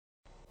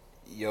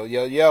Yo,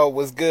 yo, yo,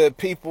 what's good,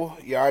 people?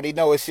 You already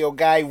know it's your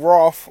guy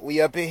Roth.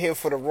 We up in here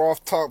for the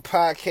Roth Talk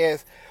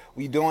podcast.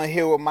 We doing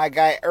here with my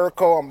guy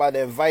IRKO. I'm about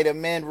to invite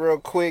him in real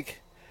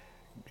quick.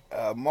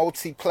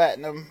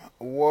 Multi-platinum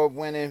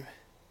award-winning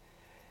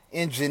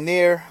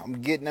engineer. I'm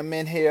getting him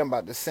in here. I'm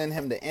about to send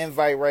him the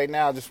invite right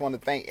now. I just want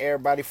to thank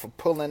everybody for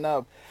pulling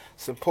up,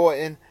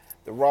 supporting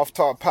the Roth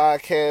Talk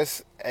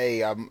podcast.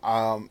 Hey,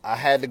 I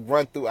had to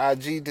run through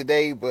IG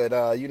today, but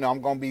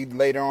I'm gonna be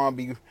later on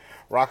be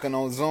rocking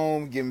on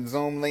Zoom, giving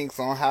Zoom links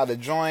on how to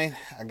join.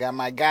 I got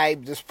my guy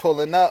just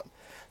pulling up,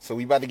 so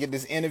we about to get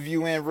this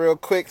interview in real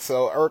quick.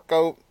 So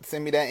IRKO,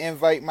 send me that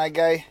invite, my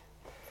guy,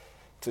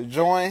 to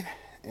join,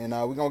 and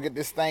we're gonna get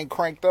this thing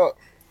cranked up.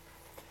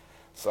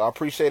 So I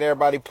appreciate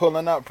everybody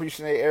pulling up.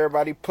 Appreciate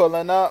everybody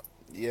pulling up.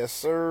 Yes,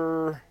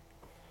 sir.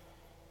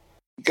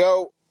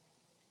 Go.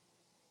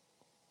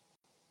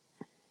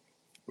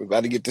 We're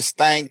about to get this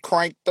thing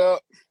cranked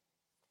up.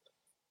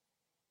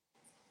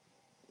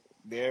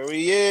 There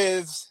he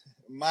is.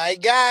 My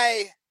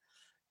guy.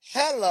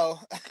 Hello.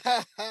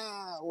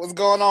 What's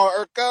going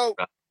on, Urko?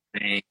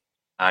 Hey,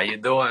 how you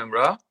doing,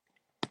 bro?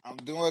 I'm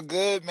doing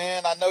good,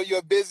 man. I know you're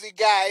a busy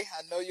guy.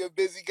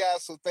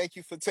 So thank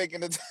you for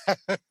taking the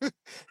time.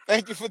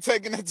 Thank you for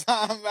taking the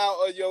time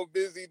out of your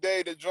busy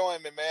day to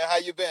join me, man. How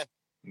you been?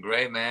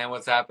 Great, man.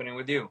 What's happening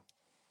with you?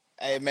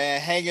 Hey man,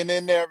 hanging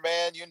in there,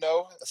 man.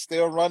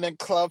 Still running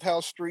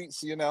clubhouse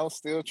streets.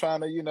 Still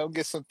trying to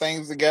get some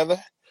things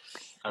together.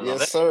 I love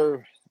Yes, it.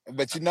 sir.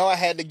 But I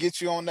had to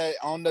get you on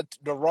the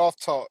Roth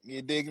talk.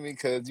 You dig me?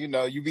 Because you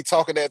be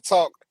talking that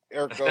talk,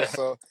 Erico.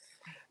 So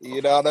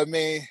you know what I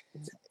mean.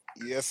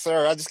 Yes,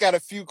 sir. I just got a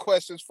few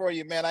questions for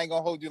you, man. I ain't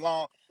gonna hold you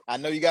long. I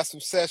know you got some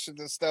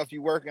sessions and stuff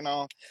you working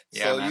on,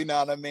 Yeah, so man. you know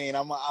what I mean.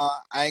 I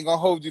ain't gonna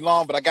hold you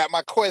long, but I got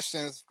my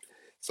questions,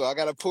 so I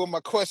gotta pull my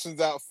questions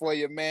out for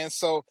you, man.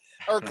 So,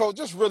 Urko,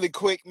 just really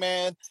quick,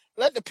 man.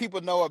 Let the people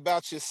know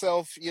about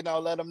yourself.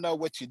 Let them know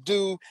what you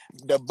do.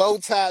 The bow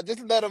tie. Just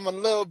let them a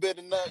little bit,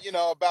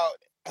 about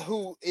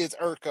who is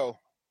Urko.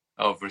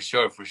 Oh, for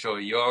sure, for sure.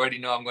 You already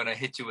know I'm gonna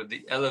hit you with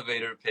the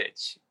elevator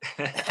pitch.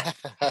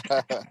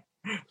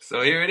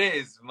 So here it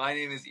is. My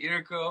name is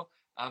IRKO.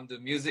 I'm the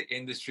music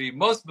industry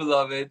most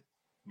beloved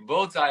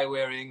bow tie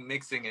wearing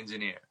mixing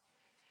engineer.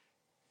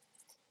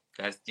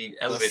 That's the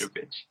elevator Let's.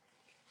 pitch.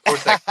 4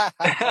 seconds.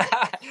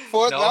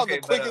 Fourth, No, that was the okay,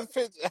 but quickest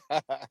pitch.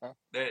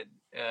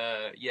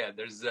 there, yeah,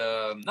 there's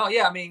no,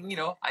 yeah. I mean,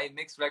 I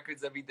mix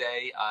records every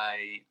day.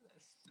 I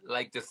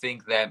like to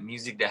think that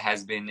music that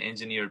has been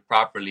engineered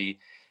properly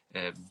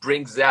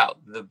brings out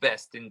the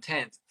best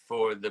intent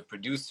for the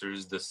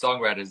producers, the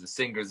songwriters, the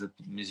singers, the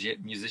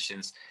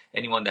musicians,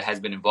 anyone that has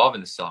been involved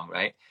in the song,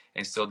 right?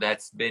 And so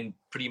that's been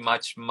pretty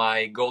much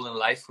my goal in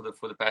life for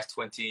the past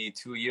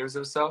 22 years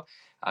or so.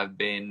 I've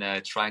been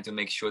trying to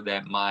make sure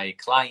that my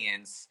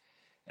clients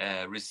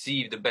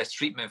receive the best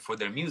treatment for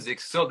their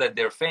music so that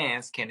their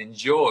fans can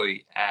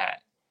enjoy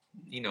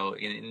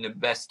in the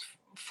best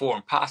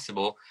form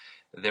possible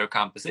their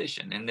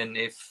composition. And then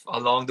if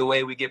along the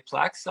way we get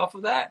plaques off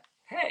of that,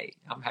 hey,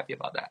 I'm happy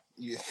about that.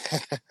 Yeah.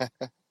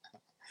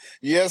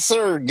 Yes,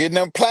 sir. Getting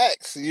them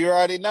plaques. You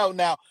already know.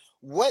 Now,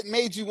 what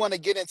made you want to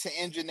get into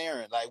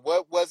engineering? Like,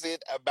 what was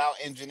it about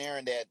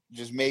engineering that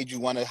just made you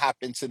want to hop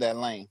into that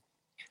lane?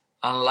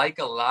 Unlike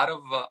a lot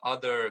of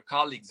other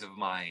colleagues of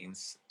mine,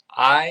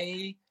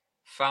 I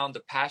found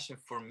a passion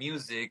for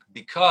music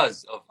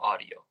because of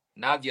audio,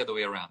 not the other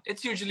way around.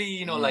 It's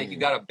usually, like you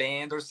Mm, got a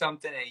band or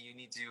something and you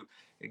need to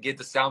get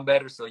the sound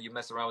better, so you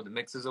mess around with the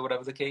mixes or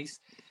whatever the case.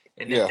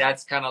 And then yeah.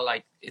 that's kind of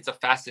like, it's a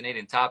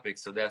fascinating topic,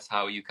 so that's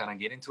how you kind of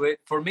get into it.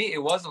 For me,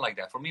 it wasn't like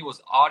that. For me, it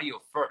was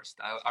audio first.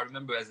 I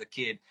remember as a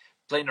kid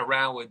playing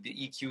around with the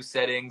EQ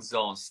settings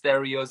on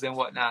stereos and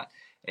whatnot,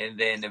 and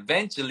then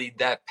eventually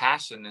that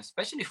passion,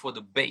 especially for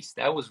the bass,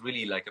 that was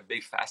really like a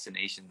big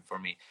fascination for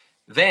me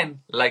then,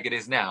 like it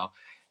is now.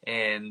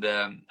 And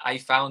I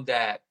found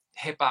that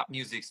hip hop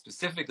music,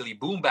 specifically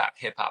boom bap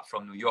hip hop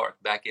from New York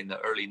back in the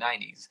early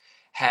 90s,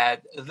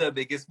 had the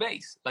biggest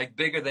bass, like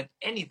bigger than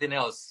anything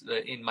else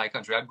in my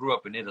country. I grew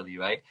up in Italy,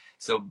 right?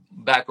 So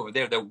back over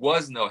there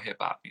was no hip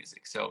hop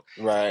music. So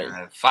Right.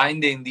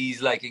 finding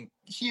these like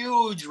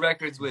huge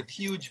records with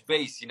huge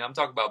bass, I'm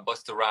talking about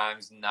Busta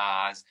Rhymes,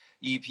 Nas,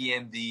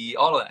 EPMD,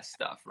 all of that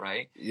stuff,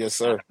 right? Yes,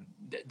 Uh, sir.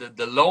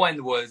 the low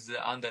end was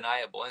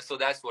undeniable, and so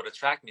that's what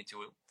attracted me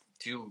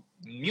to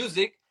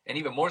music, and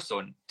even more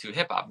so to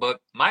hip hop. But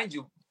mind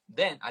you,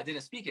 then I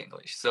didn't speak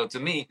English, so to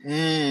me,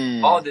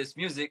 all Mm. this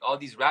music, all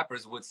these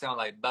rappers would sound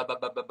like ba ba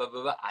ba ba ba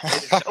ba. I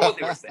didn't know what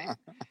they were saying.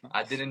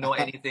 I didn't know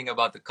anything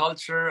about the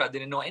culture. I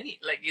didn't know any,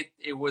 like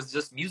it was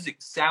just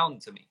music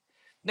sound to me.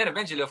 Then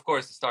eventually, of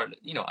course, I started,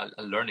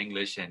 I learned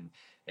English, and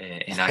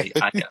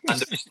I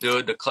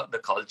understood the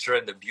culture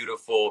and the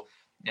beautiful,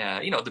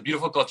 the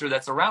beautiful culture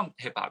that's around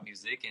hip hop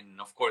music.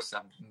 And of course,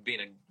 I'm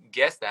being a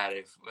guest at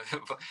it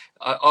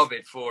of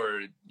it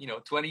for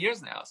 20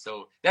 years now.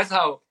 So that's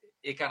how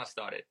it kind of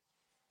started.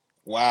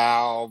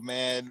 Wow,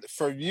 man.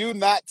 For you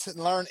not to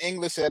learn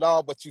English at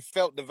all, but you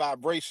felt the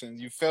vibrations,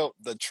 you felt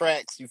the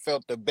tracks, you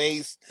felt the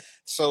bass.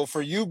 So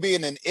for you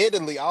being in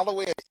Italy, all the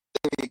way in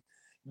Italy,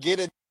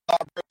 getting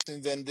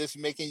vibrations and just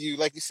making you,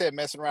 like you said,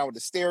 messing around with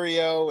the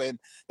stereo. And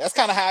that's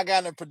kind of how I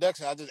got into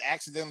production. I just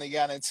accidentally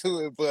got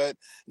into it. But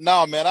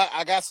no, man,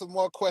 I got some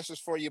more questions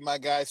for you, my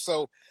guy.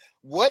 So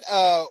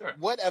Sure.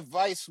 what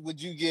advice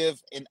would you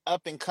give an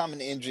up and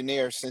coming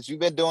engineer, since you've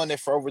been doing it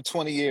for over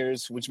 20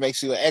 years, which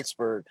makes you an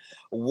expert?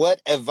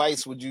 What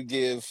advice would you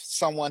give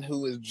someone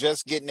who is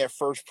just getting their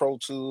first Pro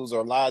Tools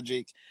or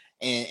Logic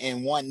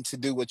and wanting to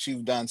do what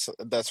you've done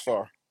thus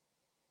far?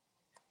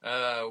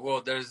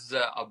 Well, there's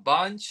a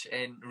bunch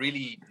and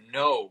really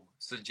no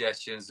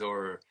suggestions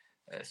or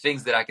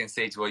things that I can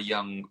say to a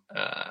young,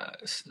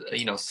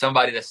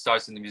 somebody that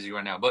starts in the music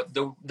right now. But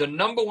the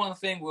number one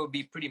thing will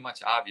be pretty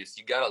much obvious.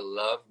 You gotta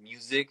love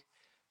music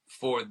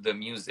for the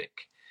music,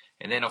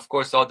 and then of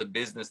course all the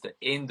business, the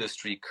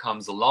industry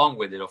comes along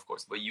with it, of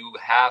course. But you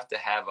have to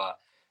have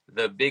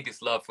the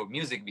biggest love for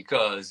music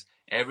because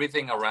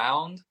everything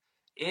around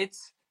it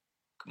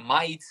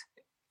might,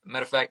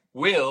 matter of fact,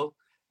 will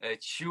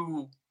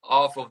chew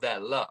off of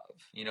that love,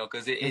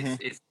 because Mm-hmm.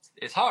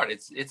 it's hard.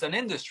 It's an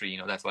industry,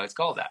 that's why it's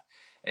called that.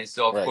 And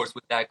so, of Right. course,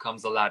 with that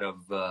comes a lot of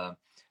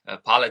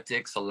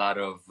politics, a lot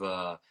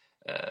of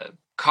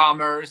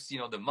commerce,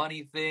 the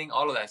money thing,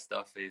 all of that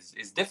stuff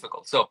is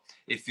difficult. So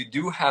if you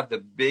do have the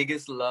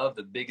biggest love,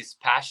 the biggest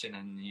passion,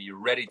 and you're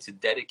ready to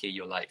dedicate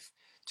your life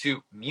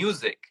to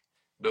music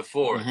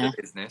before the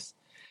Mm-hmm. business,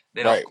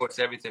 then of Right. course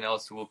everything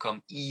else will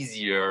come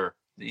easier,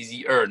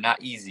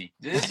 not easy,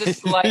 just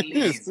slightly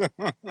easier.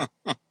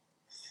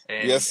 Yes,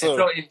 And sir.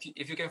 so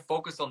if you can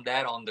focus on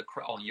that, on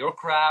your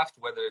craft,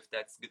 whether if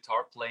that's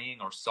guitar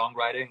playing or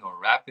songwriting or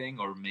rapping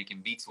or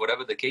making beats,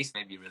 whatever the case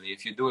may be, really,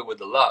 if you do it with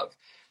the love,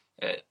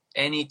 uh,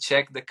 any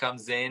check that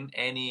comes in,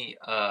 any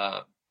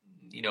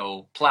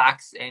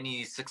plaques,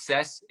 any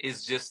success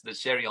is just the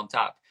cherry on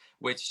top,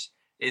 which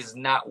is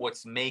not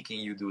what's making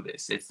you do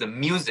this. It's the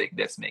music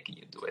that's making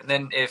you do it. And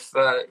then if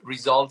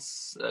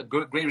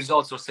great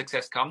results or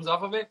success comes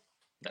off of it,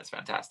 that's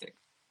fantastic.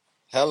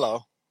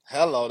 Hello.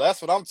 Hello.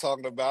 That's what I'm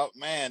talking about.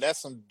 Man,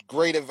 that's some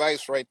great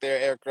advice right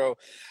there, Erico.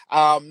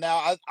 Now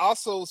I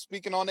also,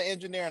 speaking on the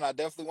engineering, I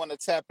definitely want to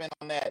tap in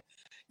on that.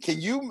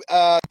 Can you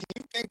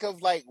think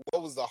of like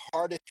what was the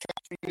hardest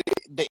track for you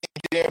to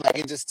engineer? Like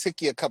it just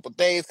took you a couple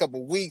days,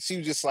 couple weeks.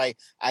 You just like,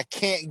 I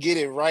can't get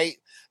it right.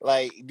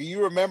 Like, do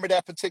you remember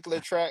that particular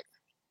track?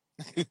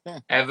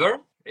 Ever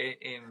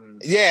in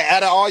Yeah,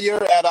 out of all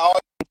your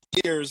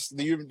years, is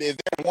there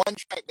one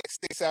track that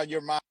sticks out in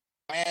your mind?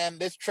 Man,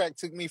 this track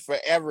took me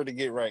forever to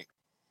get right.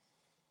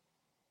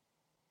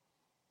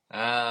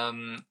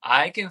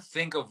 I can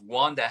think of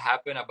one that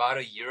happened about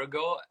a year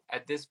ago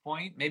at this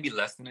point, maybe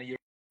less than a year,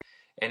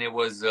 and it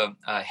was a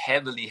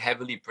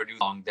heavily produced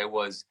song that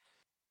was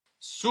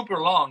super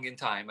long in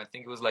time. I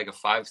think it was like a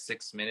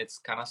 5-6 minutes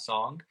kind of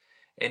song,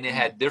 and it Mm,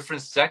 had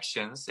different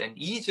sections, and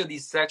each of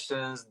these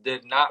sections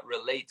did not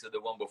relate to the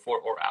one before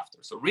or after.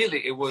 So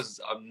really, it was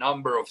a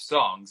number of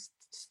songs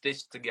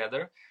stitched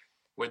together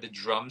where the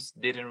drums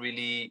didn't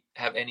really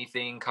have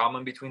anything in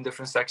common between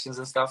different sections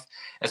and stuff.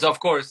 And so, of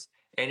course,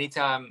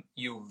 anytime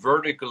you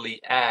vertically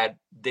add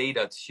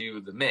data to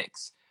the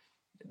mix,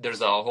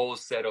 there's a whole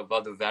set of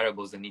other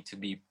variables that need to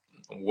be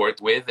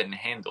worked with and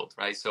handled,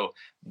 right? So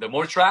the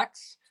more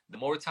tracks, the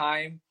more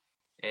time,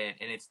 and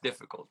it's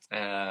difficult.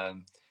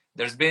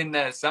 There's been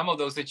some of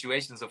those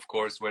situations, of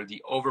course, where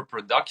the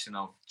overproduction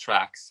of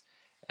tracks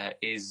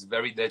is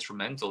very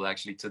detrimental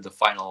actually to the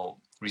final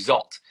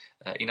result.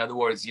 In other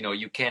words,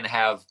 you can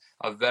have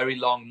a very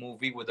long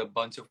movie with a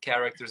bunch of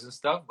characters and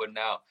stuff, but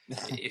now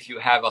if you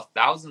have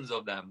thousands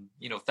of them,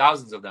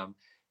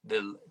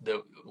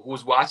 the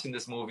who's watching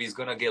this movie is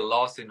gonna get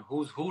lost in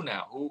who's who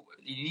now. Who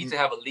you need mm, to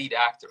have a lead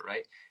actor,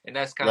 right? And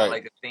that's kind of right.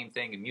 like the same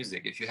thing in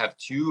music. If you have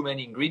too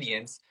many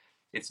ingredients,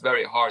 it's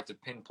very hard to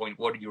pinpoint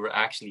what you're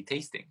actually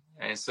tasting.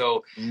 And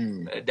so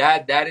Mm,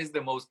 that is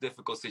the most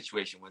difficult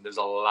situation when there's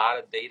a lot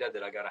of data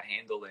that I gotta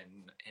handle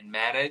and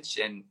manage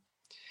and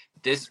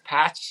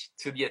dispatch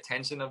to the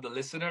attention of the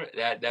listener.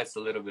 That's a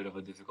little bit of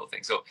a difficult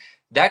thing. So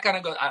that kind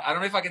of goes. I don't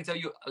know if I can tell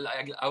you.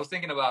 I was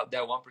thinking about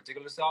that one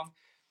particular song,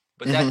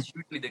 but hmm. that's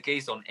usually the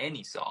case on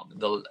any song.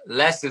 The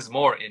less is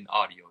more in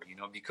audio,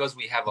 because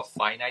we have a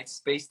finite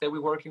space that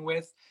we're working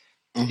with.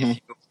 Hmm. If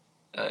you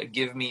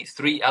give me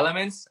three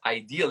elements,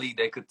 ideally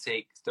they could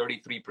take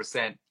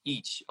 33%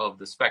 each of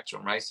the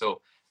spectrum, right?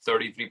 So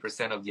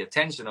 33% of the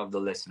attention of the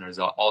listeners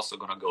are also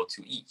going to go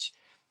to each.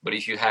 But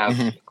if you have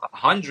Hmm.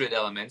 100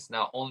 elements,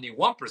 now only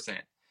 1%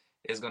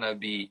 is going to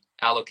be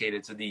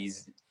allocated to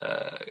these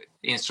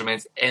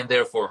instruments and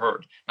therefore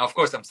heard. Now, of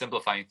course, I'm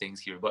simplifying things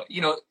here, but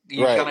you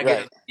Right, kind of get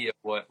an right. idea of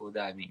what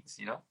that means.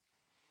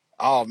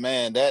 Oh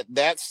man,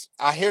 that's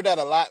I hear that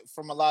a lot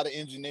from a lot of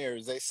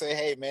engineers. They say,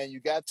 "Hey man, you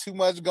got too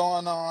much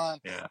going on.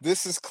 Yeah.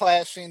 This is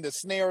clashing. The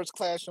snare is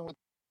clashing with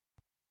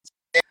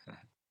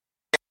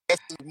this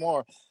is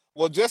more."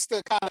 Well, just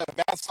to kind of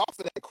bounce off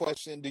of that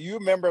question, do you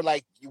remember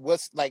like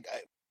what's like?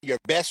 your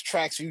best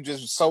tracks you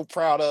just so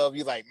proud of?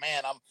 You like,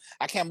 man,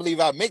 I can't believe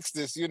I mixed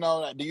this. You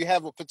know, do you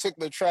have a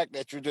particular track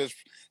that you're just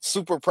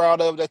super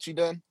proud of that you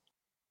done?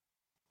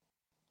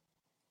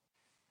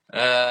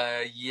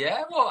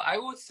 Yeah, well, I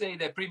would say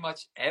that pretty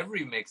much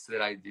every mix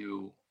that I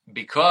do,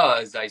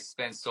 because I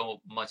spend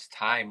so much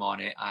time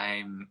on it,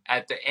 I'm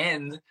at the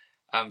end,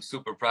 I'm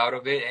super proud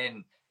of it.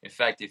 And in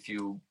fact, if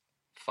you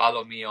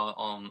follow me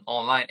on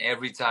online,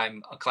 every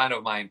time a client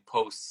of mine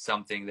posts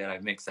something that I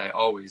mix, I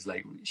always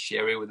like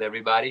share it with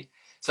everybody.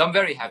 So I'm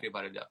very happy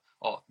about it though.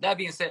 Oh, that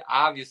being said,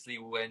 obviously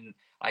when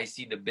I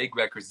see the big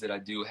records that I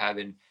do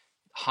having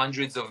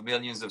hundreds of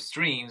millions of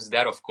streams,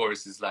 that of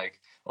course is like,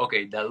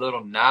 okay, that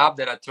little knob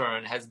that I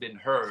turned has been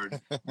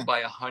heard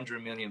by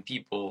 100 million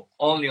people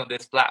only on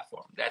this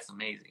platform. That's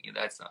amazing.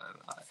 That's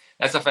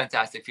a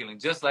fantastic feeling.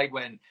 Just like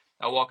when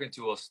I walk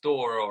into a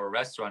store or a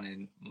restaurant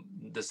and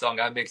the song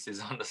I mix is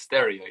on the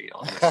stereo,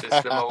 on the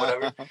system or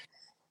whatever.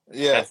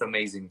 Yeah, That's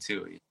amazing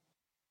too.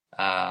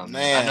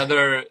 man.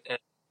 Another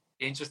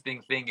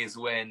interesting thing is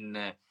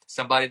when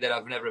somebody that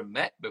I've never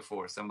met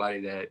before,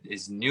 somebody that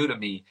is new to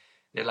me,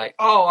 they're like,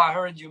 "Oh, I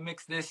heard you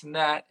mix this and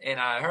that, and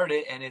I heard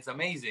it, and it's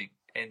amazing."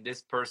 And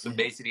this person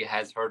basically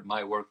has heard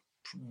my work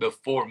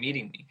before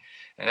meeting me,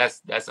 and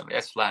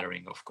that's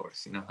flattering, of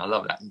course. I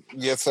love that.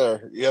 Yes,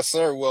 sir. Yes,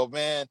 sir. Well,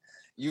 man,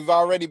 you've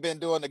already been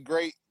doing the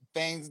great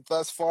things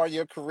thus far in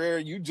your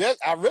career.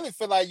 I really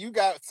feel like you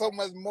got so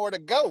much more to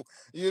go.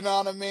 You know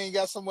what I mean? You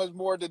got so much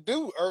more to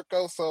do,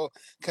 IRKO. So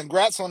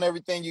congrats on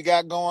everything you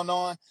got going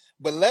on.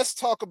 But let's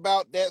talk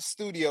about that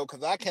studio,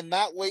 because I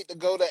cannot wait to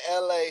go to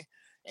LA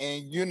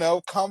and,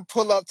 come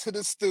pull up to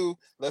the stew.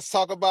 Let's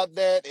talk about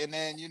that. And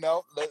then,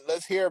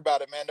 let's hear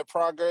about it, man. The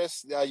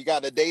progress. You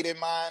got a date in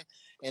mind,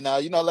 and,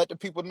 let the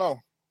people know.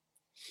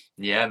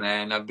 Yeah,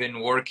 man. I've been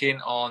working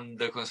on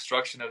the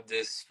construction of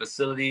this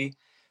facility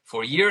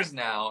for years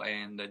now.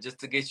 And just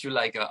to get you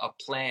like a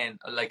plan,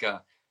 like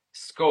a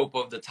scope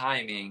of the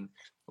timing,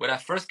 when I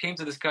first came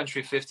to this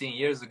country 15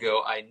 years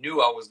ago, I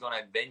knew I was going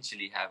to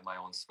eventually have my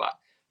own spot.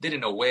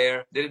 Didn't know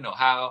where, didn't know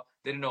how,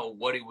 didn't know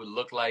what it would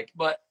look like,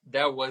 but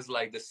that was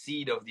like the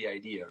seed of the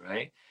idea,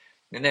 right?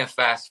 And then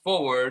fast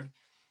forward,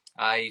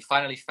 I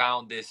finally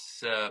found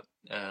this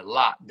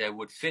lot that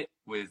would fit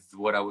with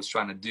what I was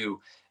trying to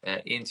do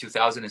in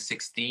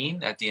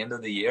 2016 at the end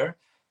of the year.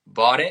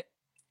 Bought it,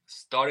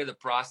 started the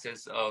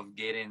process of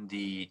getting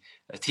the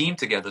team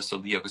together. So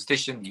the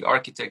acoustician, the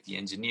architect, the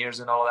engineers,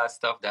 and all that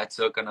stuff. That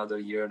took another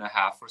year and a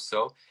half or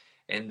so.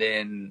 And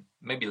then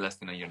maybe less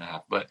than a year and a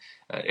half, but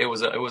it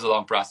was a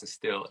long process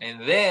still.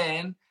 And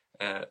then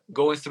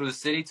going through the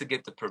city to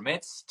get the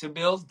permits to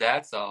build,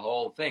 that's a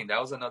whole thing. That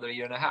was another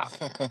year and a half.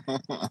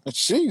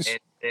 Sheesh.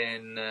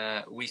 And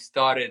then we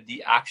started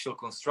the actual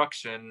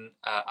construction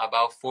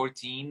about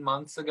 14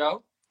 months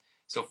ago.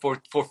 So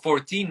for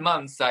 14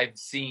 months, I've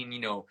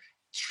seen,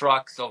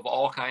 trucks of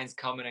all kinds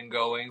coming and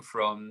going,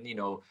 from,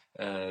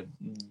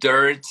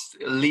 dirt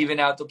leaving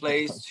out the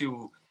place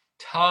to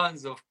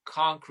tons of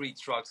concrete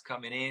trucks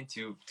coming in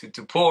to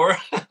pour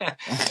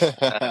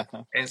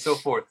and so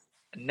forth.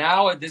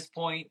 Now at this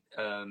point,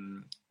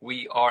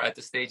 we are at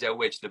the stage at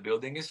which the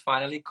building is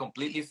finally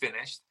completely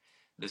finished.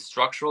 The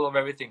structural of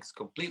everything is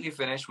completely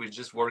finished.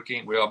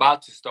 We're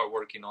about to start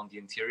working on the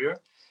interior,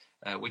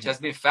 which has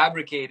been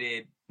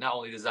fabricated, not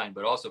only designed,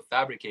 but also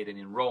fabricated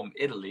in Rome,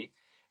 Italy.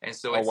 And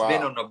so it's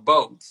been on a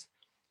boat,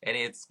 and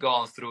it's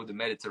gone through the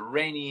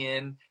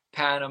Mediterranean,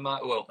 Panama,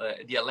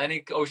 the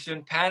Atlantic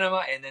Ocean,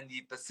 Panama, and then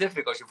the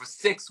Pacific Ocean. For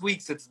 6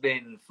 weeks, it's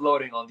been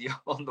floating on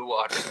the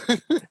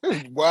water.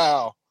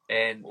 Wow.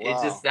 And it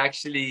just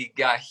actually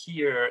got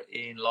here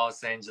in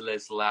Los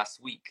Angeles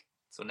last week.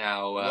 So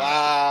now,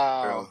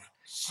 wow.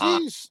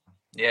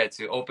 yeah,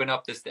 to open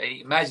up this,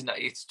 imagine that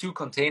it's 2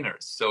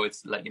 containers. So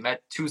it's like you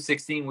met 2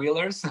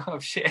 16-wheelers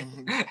of shit.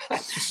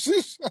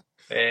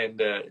 And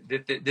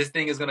this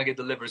thing is going to get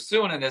delivered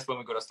soon. And that's when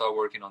we're going to start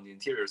working on the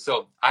interior.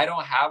 So I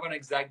don't have an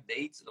exact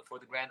date for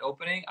the grand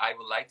opening. I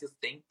would like to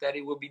think that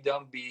it will be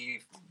done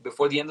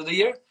before the end of the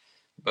year.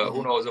 But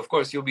who knows? Of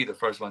course, you'll be the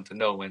first one to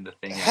know when the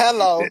thing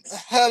Hello.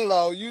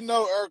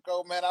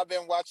 IRKO, man. I've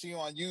been watching you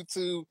on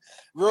YouTube.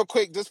 Real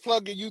quick, just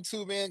plug your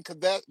YouTube in, because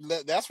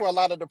that's where a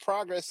lot of the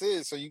progress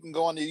is. So you can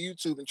go on to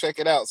YouTube and check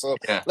it out. So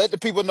let the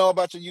people know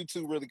about your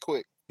YouTube really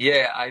quick.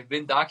 Yeah, I've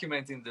been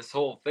documenting this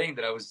whole thing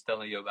that I was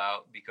telling you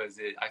about, because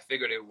I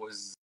figured it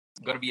was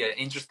going to be an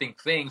interesting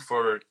thing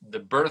for the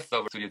birth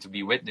of a studio to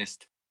be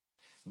witnessed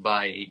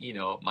by,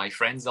 my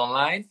friends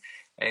online.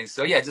 And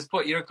so, yeah, just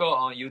put IRKO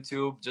on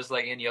YouTube, just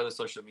like any other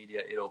social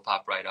media, it'll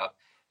pop right up.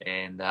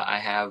 And I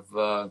have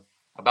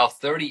about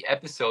 30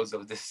 episodes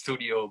of this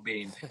studio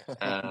being,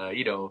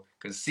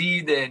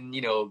 conceived and,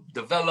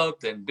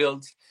 developed and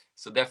built.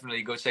 So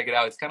definitely go check it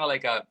out. It's kind of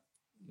like a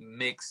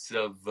mix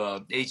of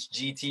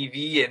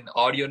HGTV and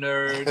audio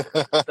nerd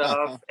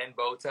stuff and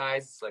bow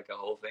ties. It's like a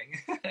whole thing.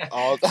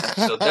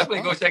 So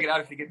definitely go check it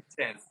out if you get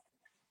the chance.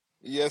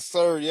 Yes,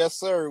 sir. Yes,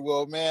 sir.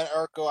 Well, man,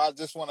 IRKO, I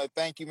just want to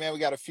thank you, man. We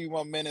got a few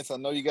more minutes. I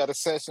know you got a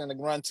session to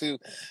run to,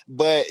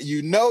 but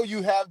you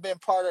have been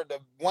part of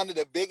one of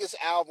the biggest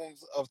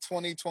albums of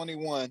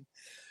 2021.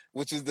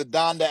 which is the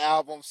Donda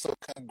album. So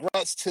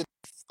congrats to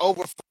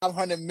over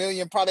 500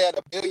 million, probably at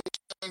a billion.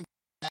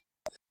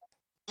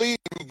 Please,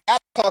 we got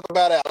to talk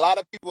about it. A lot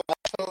of people I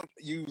told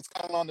you was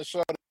coming on the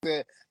show that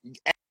said,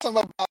 ask them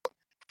about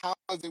how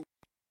was it.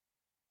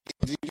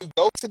 Did you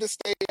go to the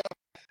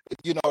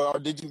stadium, or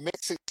did you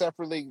mix it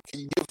separately?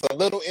 Can you give us a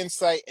little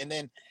insight, and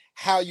then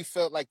how you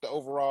felt like the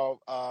overall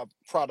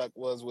product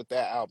was with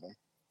that album?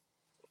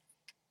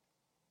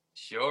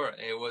 Sure,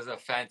 it was a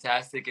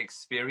fantastic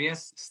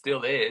experience,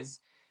 still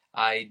is.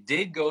 I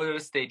did go to the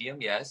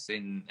stadium, yes,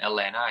 in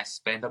Atlanta. I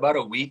spent about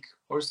a week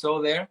or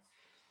so there.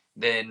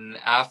 Then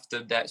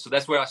after that, so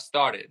that's where I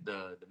started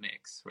the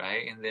mix,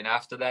 right? And then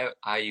after that,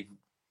 I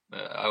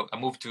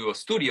moved to a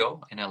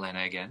studio in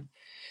Atlanta again.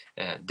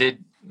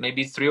 Did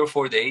maybe 3 or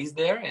 4 days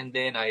there, and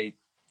then I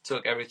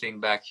took everything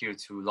back here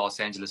to Los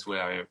Angeles,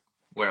 where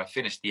I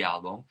finished the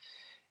album.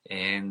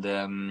 And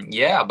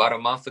yeah, about a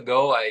month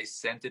ago, I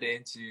sent it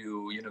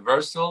into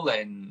Universal,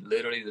 and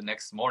literally the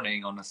next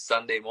morning, on a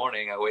Sunday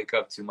morning, I wake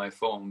up to my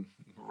phone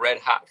red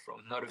hot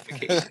from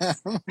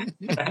notifications.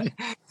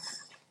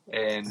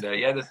 And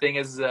yeah, the thing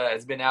is,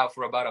 it's been out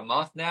for about a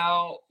month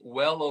now,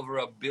 well over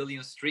 1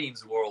 billion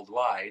streams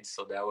worldwide.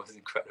 So that was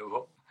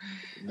incredible.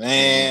 And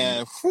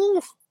Man,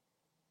 whew.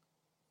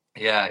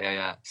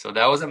 yeah. So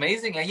that was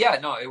amazing. And yeah,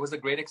 no, it was a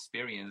great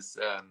experience.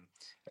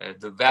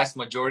 The vast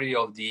majority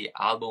of the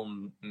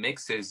album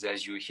mixes,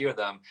 as you hear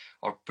them,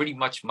 are pretty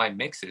much my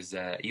mixes.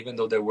 Even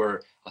though there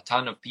were a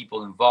ton of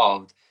people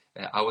involved,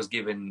 I was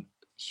given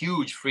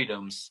huge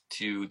freedoms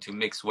to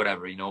mix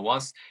whatever.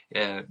 Once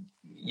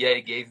yeah,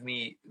 he gave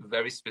me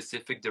very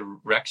specific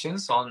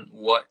directions on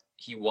what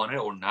he wanted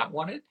or not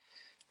wanted.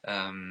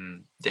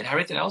 Then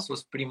everything else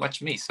was pretty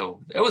much me.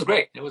 So it was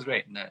great. It was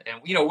great.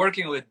 And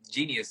working with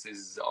genius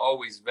is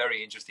always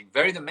very interesting,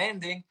 very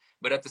demanding,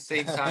 but at the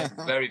same time,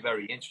 very,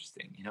 very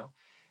interesting.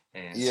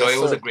 And so Yes,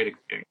 it was a sir. great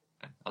experience.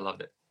 I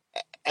loved it.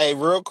 Hey,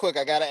 real quick,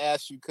 I gotta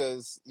ask you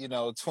because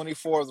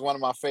 24 is one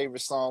of my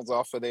favorite songs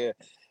off of there.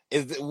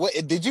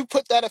 Did you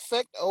put that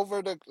effect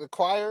over the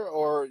choir,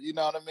 or you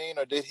know what I mean,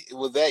 or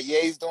was that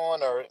Ye's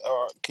doing, or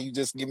can you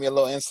just give me a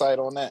little insight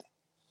on that?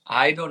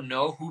 I don't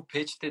know who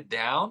pitched it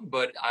down,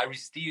 but I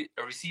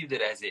received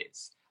it as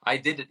is. I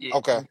did it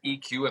Okay.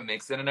 EQ and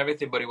mix it and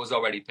everything, but it was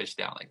already pitched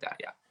down like that.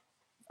 Yeah.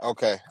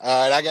 Okay.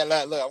 All right. I got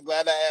that. Look, I'm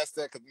glad I asked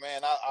that because,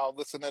 man, I was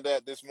listening to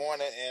that this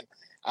morning and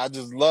I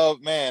just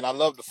love, man, I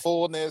love the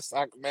fullness.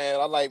 Man,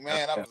 I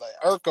Yeah. was like,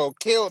 IRKO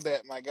killed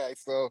that, my guy.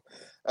 So,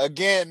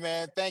 again,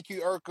 man, thank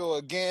you, IRKO.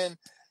 Again,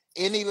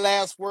 any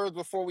last words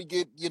before we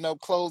get,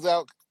 close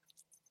out?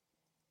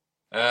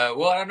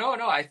 Well,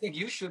 no. I think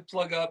you should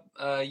plug up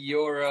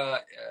your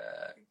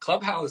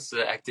clubhouse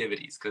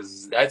activities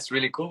because that's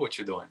really cool what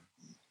you're doing.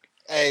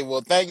 Hey,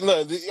 well,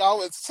 look,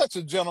 y'all, it's such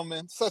a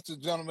gentleman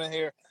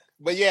here.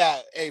 But yeah,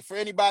 hey, for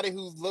anybody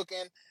who's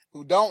looking,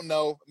 who don't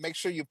know, make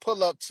sure you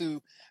pull up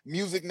to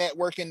Music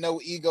Networking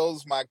No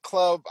Egos, my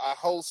club I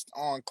host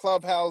on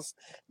Clubhouse.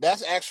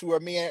 That's actually where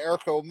me and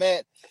IRKO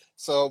met.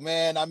 So,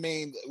 man, I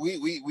mean,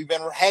 we've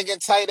been hanging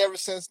tight ever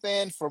since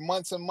then for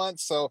months and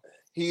months. So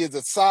he is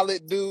a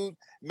solid dude.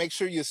 Make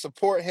sure you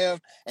support him.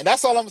 And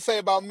that's all I'm gonna say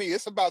about me.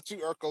 It's about you,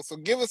 IRKO. So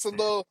give us a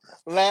little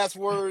last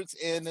words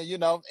and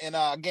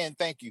again,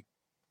 thank you.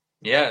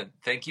 Yeah,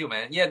 thank you,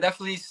 man. Yeah,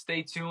 definitely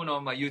stay tuned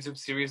on my YouTube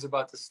series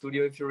about the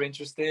studio if you're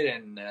interested.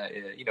 And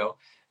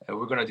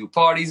we're gonna do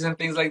parties and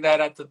things like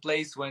that at the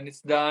place when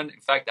it's done.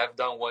 In fact, I've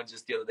done one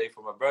just the other day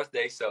for my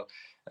birthday. So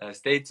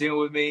stay tuned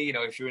with me.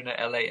 If you're in the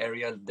LA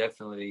area,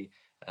 definitely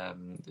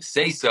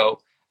say so.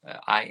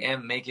 I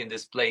am making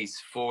this place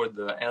for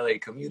the LA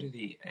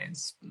community and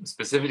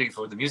specifically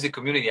for the music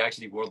community,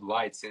 actually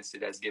worldwide, since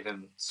it has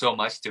given so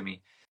much to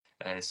me.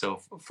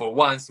 So for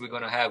once, we're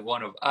gonna have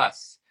one of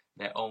us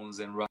that owns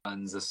and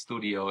runs a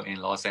studio in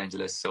Los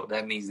Angeles. So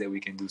that means that we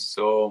can do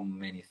so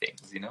many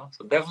things.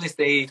 So definitely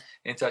stay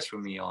in touch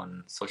with me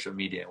on social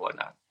media and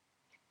whatnot.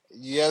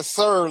 Yes,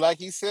 sir. Like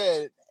he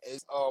said,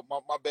 it's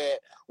my bad.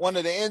 One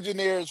of the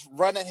engineers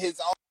running his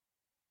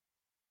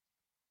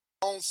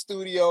own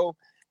studio.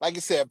 Like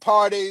you said,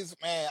 parties,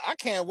 man. I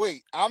can't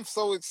wait. I'm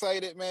so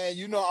excited, man.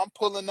 I'm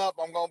pulling up.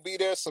 I'm gonna be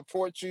there,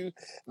 support you,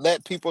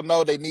 let people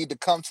know they need to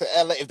come to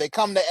LA. If they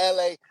come to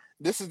LA,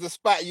 this is the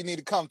spot you need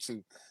to come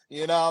to.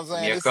 You know what I'm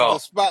saying? This is the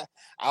IRKO. spot.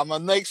 I'm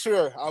gonna make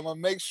sure. I'm gonna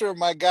make sure,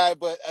 my guy.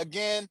 But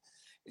again,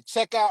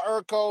 check out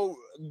IRKO.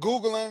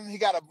 Google him. He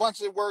got a bunch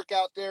of work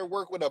out there.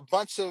 Work with a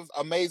bunch of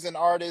amazing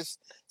artists.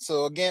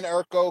 So again,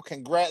 IRKO,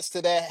 congrats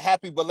to that.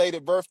 Happy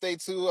belated birthday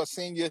too. I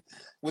seen you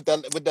with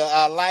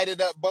the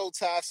lighted up bow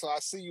tie. So I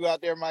see you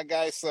out there, my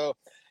guy. So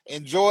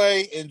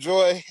enjoy,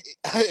 enjoy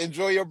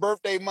your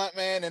birthday month,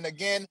 man. And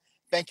again,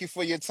 thank you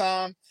for your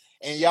time.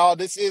 And y'all,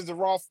 this is the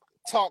Roth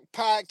Talk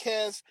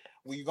podcast.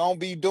 We're gonna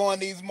be doing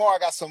these more. I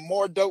got some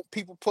more dope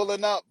people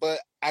pulling up, but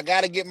I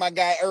gotta get my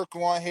guy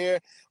IRKO on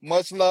here.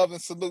 Much love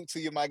and salute to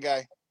you, my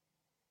guy.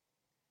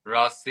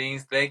 Ross,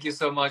 thank you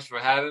so much for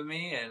having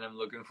me, and I'm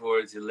looking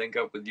forward to link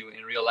up with you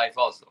in real life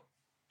also.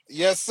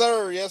 Yes,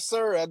 sir. Yes,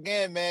 sir.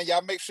 Again, man,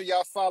 y'all make sure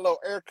y'all follow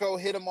IRKO.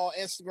 Hit him on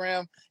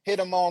Instagram. Hit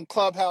him on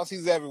Clubhouse.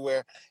 He's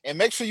everywhere. And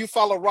make sure you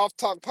follow Roth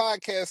Talk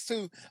Podcast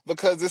too,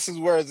 because this is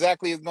where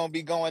exactly it's going to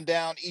be going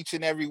down each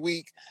and every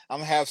week. I'm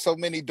going to have so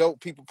many dope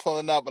people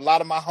pulling up. A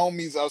lot of my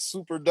homies are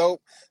super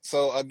dope.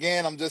 So,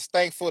 again, I'm just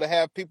thankful to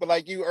have people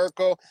like you,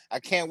 IRKO. I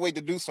can't wait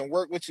to do some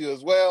work with you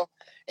as well.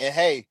 And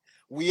hey,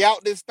 we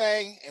out this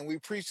thing, and we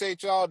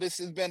appreciate y'all. This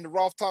has been the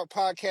Roth Talk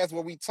Podcast,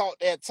 where we talk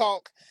that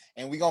talk,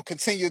 and we're going to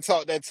continue to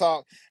talk that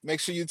talk. Make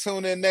sure you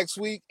tune in next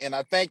week, and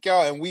I thank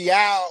y'all, and we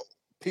out.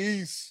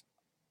 Peace.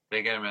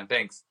 Take care, man.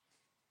 Thanks.